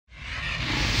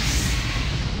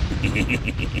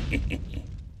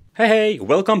Hey,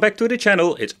 welcome back to the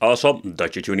channel. It's awesome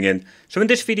that you're tuning in. So in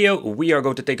this video we are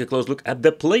going to take a close look at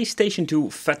the PlayStation 2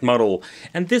 Fat model.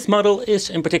 And this model is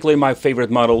in particular my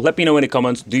favorite model. Let me know in the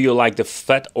comments, do you like the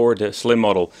Fat or the Slim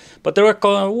model? But there are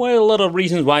quite a lot of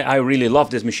reasons why I really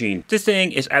love this machine. This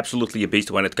thing is absolutely a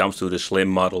beast when it comes to the Slim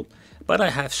model. But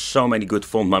I have so many good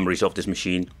fond memories of this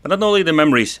machine. But not only the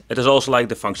memories, it is also like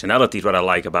the functionality what I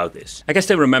like about this. I can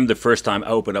still remember the first time I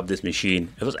opened up this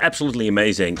machine. It was absolutely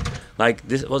amazing. Like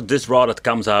this was this raw that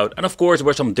comes out. And of course there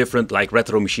were some different like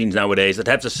retro machines nowadays that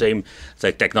have the same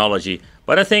like technology.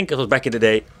 But I think it was back in the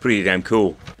day pretty damn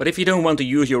cool. But if you don't want to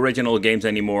use your original games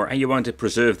anymore and you want to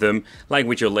preserve them, like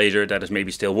with your laser that is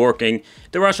maybe still working,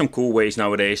 there are some cool ways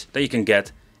nowadays that you can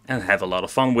get and have a lot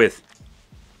of fun with.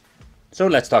 So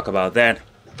let's talk about that.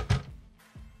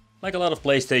 Like a lot of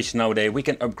PlayStation nowadays, we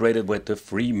can upgrade it with the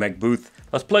free Mac boot.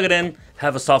 Let's plug it in,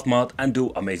 have a soft mod and do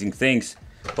amazing things.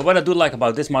 But what I do like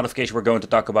about this modification we're going to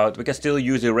talk about, we can still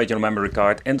use the original memory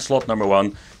card in slot number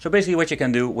 1. So basically what you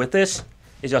can do with this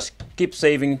is just keep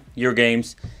saving your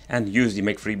games and use the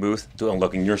Make Free booth to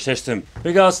unlocking your system.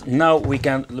 Because now we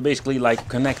can basically like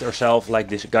connect ourselves like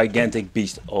this gigantic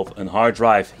beast of a hard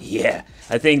drive. Yeah,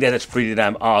 I think that it's pretty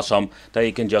damn awesome that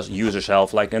you can just use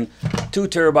yourself like a 2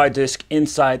 terabyte disk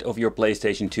inside of your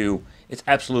PlayStation 2. It's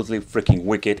absolutely freaking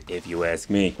wicked if you ask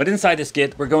me. But inside this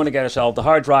kit we're going to get ourselves the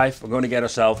hard drive, we're going to get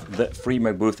ourselves the free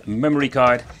Mac booth memory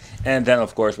card, and then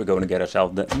of course we're going to get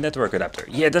ourselves the network adapter.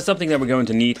 Yeah, that's something that we're going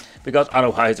to need because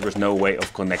otherwise there is no way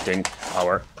of connecting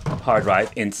our hard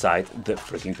drive inside the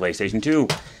freaking PlayStation 2.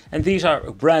 And these are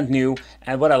brand new,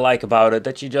 and what I like about it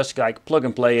that you just like plug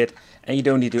and play it and you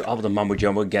don't need to do all the mumbo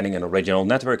jumbo getting an original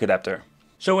network adapter.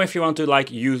 So if you want to like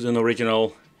use an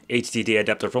original HDD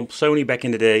adapter from Sony back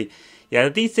in the day, yeah,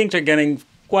 these things are getting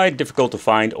quite difficult to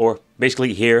find, or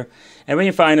basically here. And when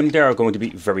you find them, they are going to be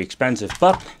very expensive.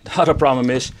 But the other problem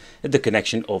is the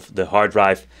connection of the hard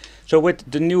drive. So with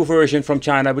the new version from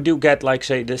China, we do get like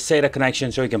say the SATA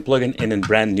connection, so you can plug in a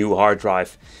brand new hard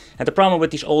drive. And the problem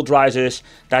with these old drives is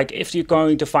like if you're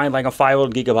going to find like a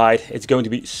 500 gigabyte, it's going to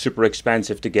be super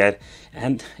expensive to get.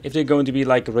 And if they're going to be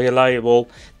like reliable,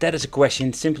 that is a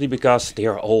question simply because they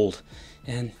are old.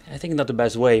 And I think not the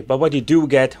best way, but what you do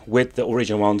get with the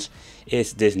original ones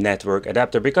is this network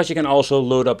adapter, because you can also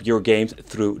load up your games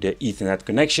through the Ethernet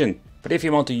connection. But if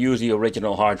you want to use the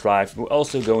original hard drive, we're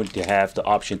also going to have the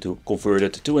option to convert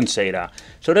it to an SATA.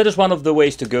 So that is one of the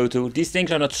ways to go to. These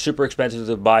things are not super expensive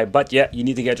to buy, but yeah, you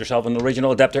need to get yourself an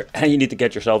original adapter and you need to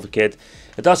get yourself a kit.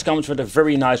 It does come with a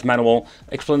very nice manual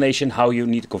explanation how you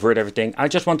need to convert everything. I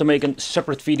just want to make a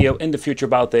separate video in the future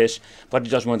about this, but I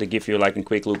just want to give you like a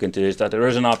quick look into this, that there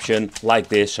is an option like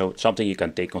this, so it's something you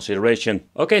can take consideration.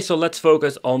 Okay, so let's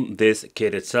focus on this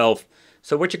kit itself.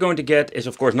 So what you're going to get is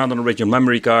of course not an original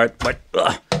memory card, but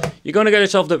you're going to get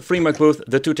yourself the free Mac booth,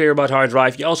 the 2 terabyte hard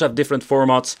drive. You also have different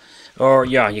formats, or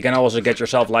yeah, you can also get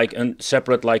yourself like a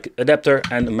separate like adapter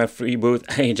and a Mac free booth,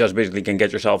 and you just basically can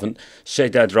get yourself a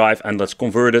SATA drive and let's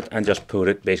convert it and just put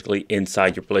it basically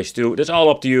inside your PlayStation 2. That's all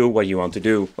up to you what you want to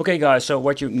do. Okay guys, so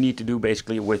what you need to do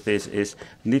basically with this is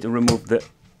you need to remove the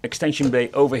extension bay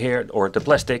over here, or the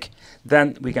plastic,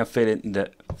 then we can fit in the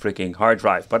freaking hard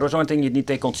drive. But there's one thing you need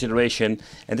to take consideration,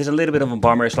 and this is a little bit of a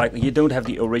bummer, it's like you don't have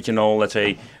the original, let's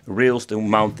say, rails to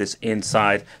mount this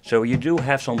inside, so you do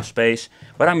have some space.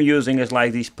 What I'm using is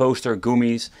like these poster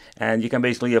gummies, and you can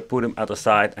basically put them at the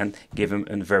side and give them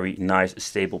a very nice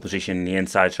stable position in the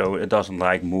inside, so it doesn't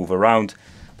like move around.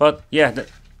 But yeah,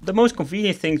 the most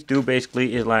convenient thing to do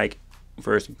basically is like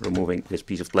first removing this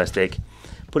piece of plastic,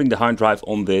 putting the hard drive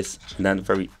on this, and then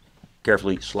very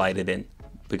carefully slide it in.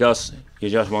 Because you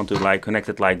just want to like connect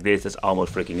it like this, it's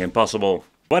almost freaking impossible.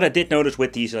 What I did notice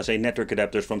with these, let's say, network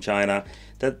adapters from China,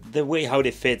 that the way how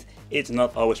they fit, it's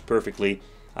not always perfectly.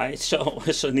 I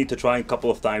also need to try a couple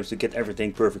of times to get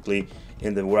everything perfectly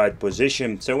in the right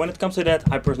position. So when it comes to that,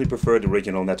 I personally prefer the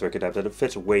original network adapter. It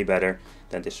fits way better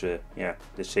than this this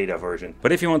SATA version.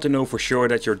 But if you want to know for sure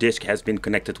that your disk has been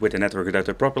connected with the network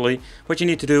adapter properly, what you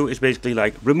need to do is basically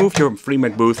like remove your free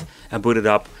Mac booth and boot it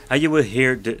up, and you will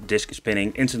hear the disk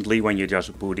spinning instantly when you're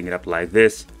just booting it up like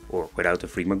this, or without the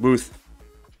free Mac booth.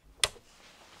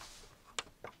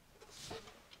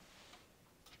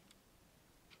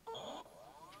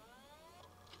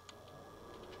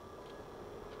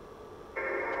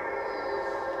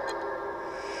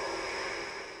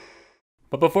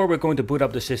 But before we're going to boot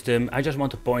up the system, I just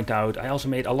want to point out I also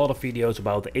made a lot of videos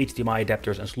about the HDMI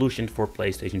adapters and solutions for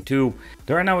PlayStation 2.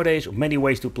 There are nowadays many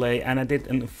ways to play, and I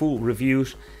did full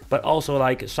reviews, but also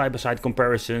like side-by-side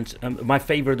comparisons. My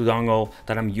favorite dongle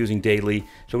that I'm using daily.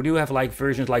 So we do have like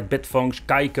versions like Bitfunks,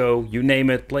 Kaiko, you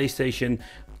name it, PlayStation.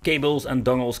 Cables and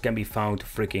dongles can be found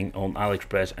freaking on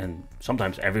AliExpress and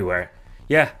sometimes everywhere.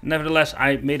 Yeah, nevertheless,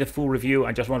 I made a full review.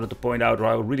 I just wanted to point out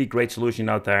a really great solution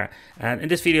out there. And in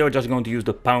this video, I'm just going to use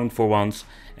the pound for once.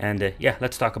 And yeah,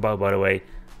 let's talk about, by the way,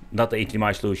 not the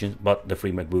HDMI solution, but the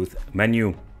FreeMac Booth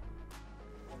menu.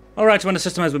 Alright, so when the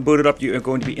system has been booted up, you are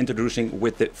going to be introducing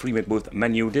with the FreeMac Booth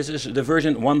menu. This is the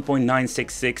version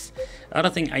 1.966. Other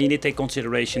thing you need to take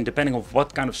consideration, depending on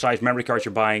what kind of size memory card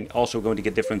you're buying, also going to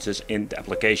get differences in the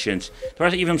applications. There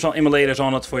are even some emulators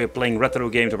on it for your playing retro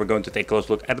games that we're going to take a close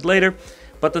look at it later.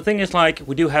 But the thing is, like,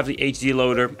 we do have the HD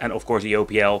loader and of course the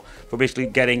OPL for basically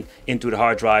getting into the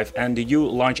hard drive, and the U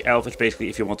Launch Elf is basically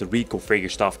if you want to reconfigure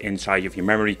stuff inside of your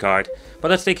memory card. But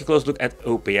let's take a close look at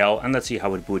OPL and let's see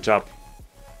how it boots up.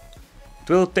 It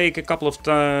will take a couple of,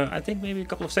 I think maybe a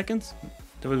couple of seconds.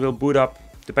 So it will boot up,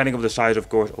 depending on the size, of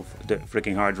course, of the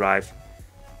freaking hard drive.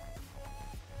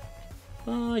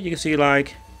 You can see,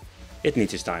 like, it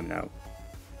needs its time now.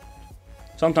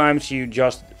 Sometimes you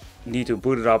just need to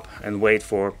boot it up and wait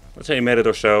for, let's say, a minute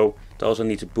or so. It also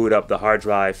needs to boot up the hard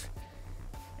drive.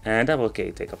 And that will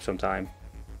take up some time.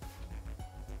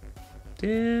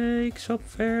 Takes up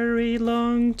very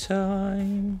long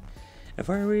time. A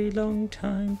very long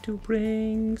time to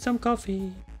bring some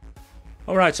coffee.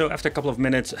 Alright, so after a couple of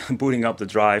minutes booting up the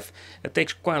drive, it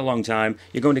takes quite a long time.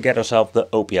 You're going to get ourselves the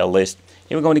OPL list.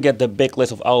 Here we're going to get the big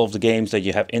list of all of the games that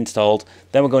you have installed.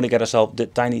 Then we're going to get ourselves the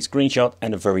tiny screenshot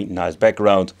and a very nice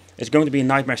background. It's going to be a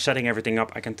nightmare setting everything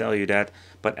up, I can tell you that.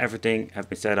 But everything has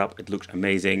been set up, it looks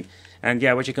amazing. And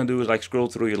yeah, what you can do is like scroll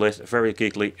through your list very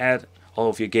quickly, add all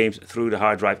of your games through the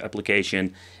hard drive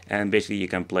application, and basically you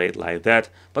can play it like that.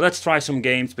 But let's try some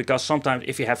games, because sometimes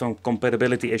if you have some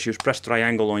compatibility issues, press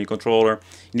triangle on your controller.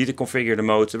 You need to configure the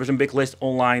modes. There is a big list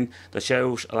online that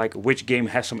shows like which game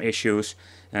has some issues.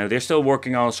 They're still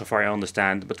working on it, so far I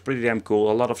understand, but it's pretty damn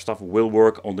cool. A lot of stuff will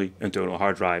work on the internal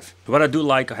hard drive. But what I do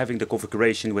like having the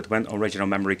configuration with one original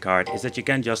memory card is that you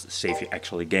can just save your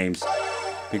actual games.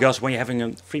 Because when you're having a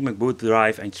FreeMac boot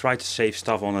drive and try to save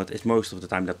stuff on it, it's most of the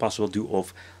time not possible due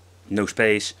of no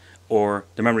space, or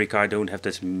the memory card don't have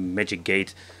this magic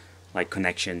gate like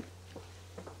connection.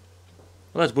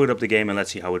 Well, let's boot up the game and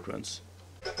let's see how it runs.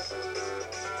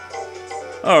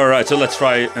 Alright, so let's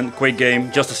try a quick game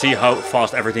just to see how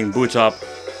fast everything boots up.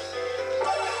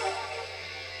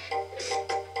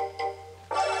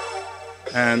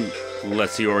 And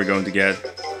let's see what we're going to get.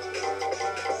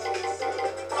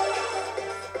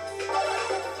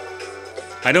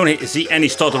 I don't see any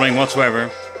stuttering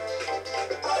whatsoever.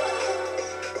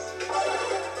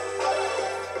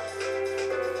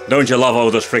 Don't you love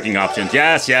all those freaking options?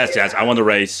 Yes, yes, yes, I want to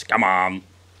race. Come on.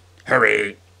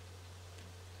 Hurry.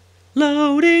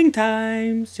 Loading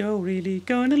times, you're really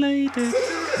gonna late it.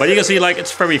 But you can see, like,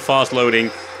 it's very fast loading.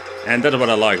 And that's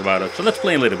what I like about it. So let's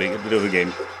play a little bit of the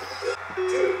game.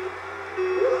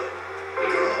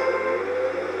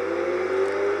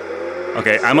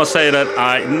 Okay, I must say that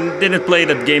I didn't play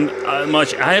that game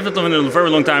much. I have it in a very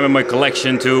long time in my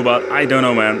collection too, but I don't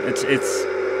know, man. It's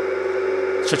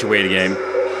such a weird game.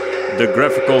 The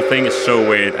graphical thing is so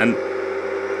weird, and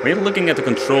when you're looking at the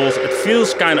controls, it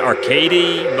feels kind of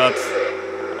arcadey, but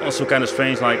also kind of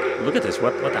strange. Like, look at this.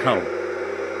 What the hell?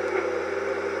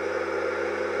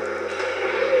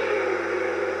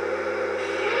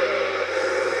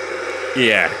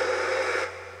 Yeah.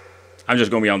 I'm just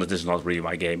going to be honest, this is not really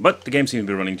my game, but the game seems to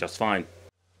be running just fine.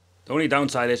 The only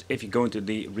downside is if you go into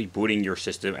the rebooting your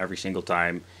system every single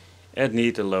time, it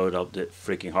needs to load up the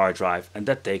freaking hard drive, and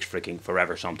that takes freaking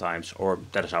forever sometimes, or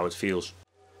that is how it feels.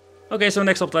 Okay, so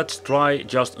next up let's try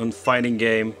just a fighting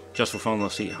game, just for fun.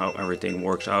 Let's see how everything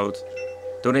works out.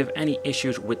 Don't have any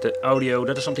issues with the audio,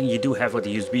 that is something you do have with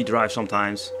the USB drive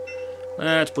sometimes.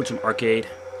 Let's put some arcade.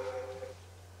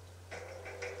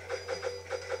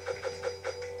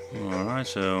 Alright,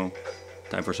 so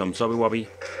time for some subby wobby.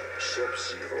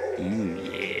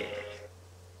 Yeah.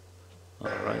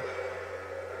 Alright.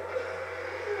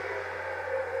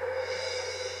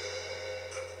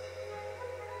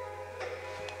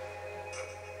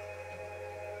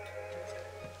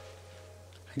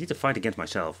 I need to fight against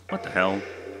myself. What the hell?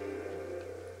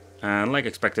 And like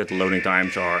expected, the loading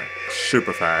times are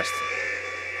super fast.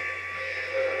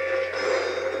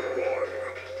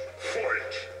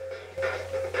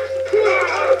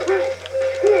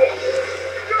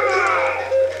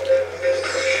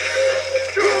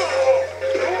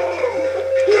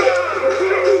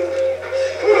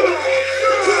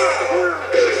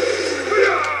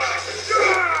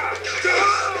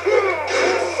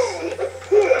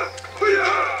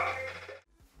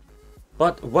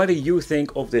 what do you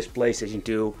think of this PlayStation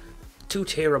 2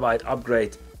 2TB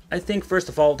upgrade? I think first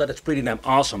of all that it's pretty damn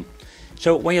awesome.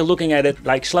 So when you're looking at it,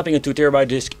 like slapping a 2TB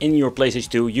disc in your PlayStation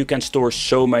 2, you can store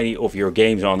so many of your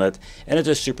games on it, and it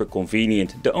is super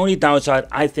convenient. The only downside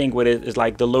I think with it is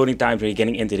like the loading times when you're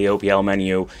getting into the OPL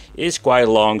menu is quite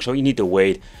long, so you need to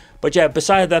wait. But yeah,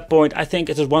 beside that point, I think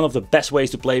it is one of the best ways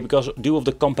to play because due of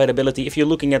the compatibility, if you're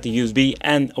looking at the USB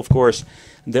and of course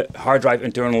the hard drive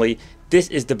internally, this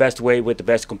is the best way with the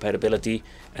best compatibility.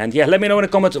 And yeah, let me know in the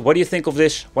comments, what do you think of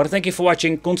this? I want to thank you for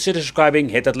watching, consider subscribing,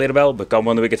 hit that little bell, become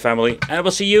one of the Wicked family, and I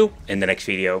will see you in the next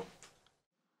video.